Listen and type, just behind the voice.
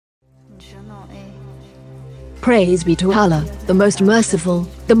Praise be to Allah, the most merciful,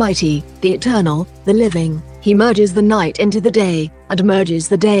 the mighty, the eternal, the living. He merges the night into the day, and merges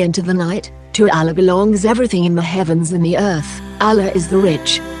the day into the night. To Allah belongs everything in the heavens and the earth. Allah is the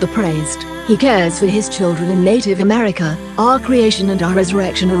rich, the praised. He cares for his children in Native America. Our creation and our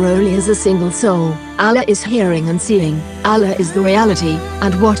resurrection are only as a single soul. Allah is hearing and seeing. Allah is the reality,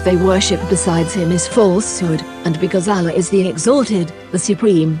 and what they worship besides him is falsehood. And because Allah is the exalted, the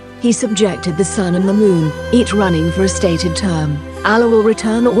supreme, he subjected the sun and the moon, each running for a stated term. Allah will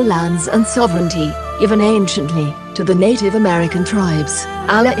return all lands and sovereignty, given anciently, to the Native American tribes.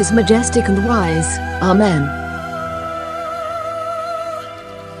 Allah is majestic and wise. Amen.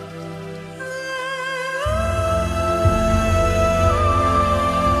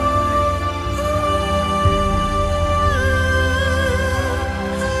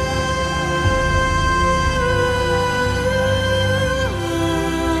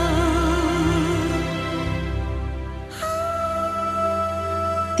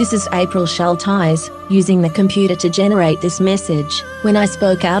 This is April Schulthies, using the computer to generate this message. When I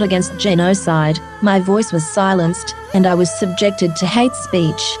spoke out against genocide, my voice was silenced, and I was subjected to hate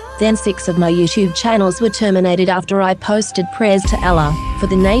speech. Then 6 of my YouTube channels were terminated after I posted prayers to Allah for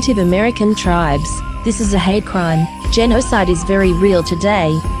the Native American tribes. This is a hate crime. Genocide is very real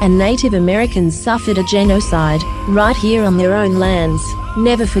today, and Native Americans suffered a genocide right here on their own lands.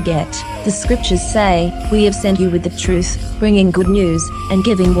 Never forget, the scriptures say, "We have sent you with the truth, bringing good news, and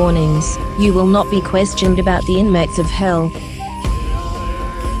giving warnings. You will not be questioned about the inmates of hell."